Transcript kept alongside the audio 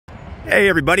Hey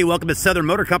everybody, welcome to Southern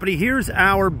Motor Company. Here's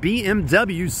our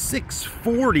BMW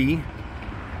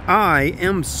 640i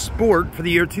M Sport for the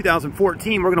year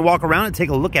 2014. We're going to walk around and take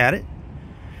a look at it.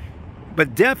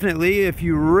 But definitely, if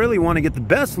you really want to get the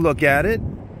best look at it,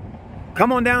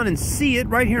 come on down and see it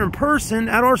right here in person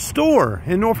at our store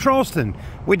in North Charleston.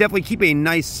 We definitely keep a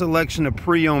nice selection of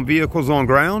pre-owned vehicles on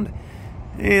ground.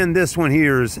 And this one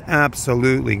here is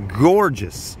absolutely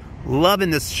gorgeous. Loving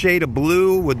this shade of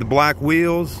blue with the black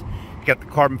wheels. Got the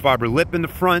carbon fiber lip in the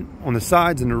front, on the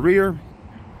sides and the rear.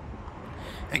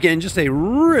 Again, just a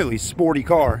really sporty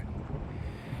car.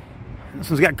 This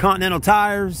one's got Continental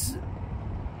tires,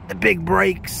 the big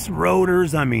brakes,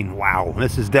 rotors. I mean, wow,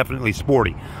 this is definitely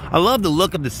sporty. I love the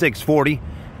look of the 640.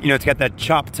 You know, it's got that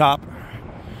chop top.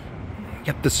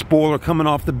 Got the spoiler coming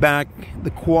off the back, the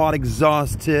quad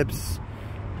exhaust tips.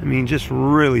 I mean, just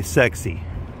really sexy,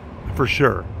 for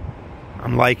sure.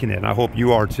 I'm liking it, and I hope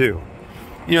you are too.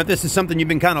 You know, if this is something you've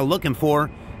been kind of looking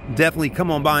for, definitely come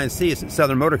on by and see us at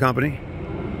Southern Motor Company.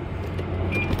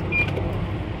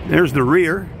 There's the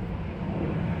rear.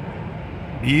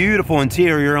 Beautiful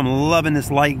interior. I'm loving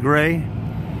this light gray.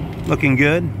 Looking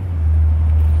good.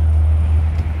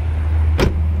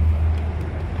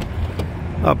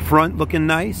 Up front, looking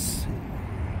nice.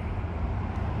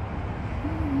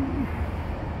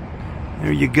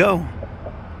 There you go.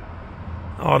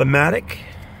 Automatic.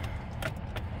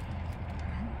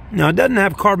 Now, it doesn't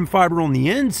have carbon fiber on the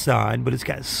inside, but it's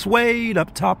got suede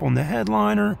up top on the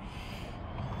headliner.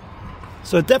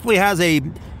 So it definitely has a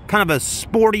kind of a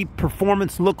sporty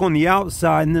performance look on the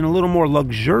outside and then a little more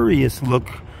luxurious look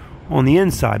on the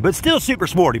inside. But still super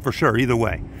sporty for sure, either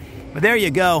way. But there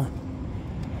you go.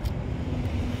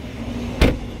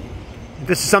 If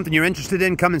this is something you're interested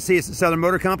in, come and see us at Southern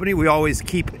Motor Company. We always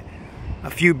keep a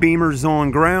few Beamers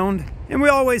on ground. And we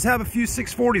always have a few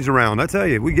 640s around. I tell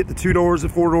you, we get the 2 doors, the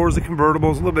 4 doors, the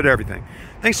convertibles, a little bit of everything.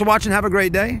 Thanks for watching. Have a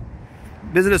great day.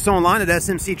 Visit us online at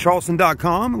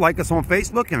smccharleston.com. Like us on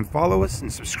Facebook and follow us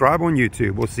and subscribe on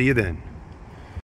YouTube. We'll see you then.